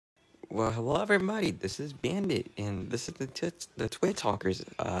Well, hello everybody. This is Bandit, and this is the TWTTalkers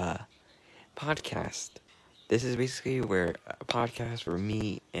podcast. This is basically where a podcast where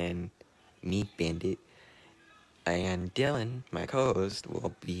me, Bandit, and Dylan, my co-host,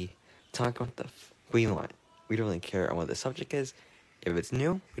 will be talking about we want. We don't really care on what the subject is. If it's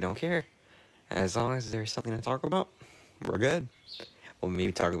new, we don't care. As long as there's something to talk about, we're good. We'll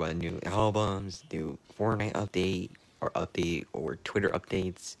maybe talk about new albums, new Fortnite update, or Twitter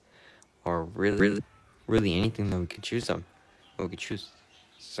updates, or really anything that we could choose on. We could choose.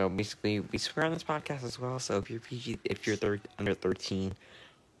 So basically, we swear on this podcast as well. So if you're under 13,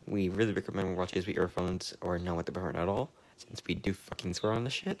 we really recommend watching this with earphones or not with the parent at all, since we do fucking swear on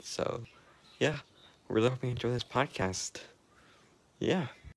this shit. So yeah, we really hope you enjoy this podcast. Yeah.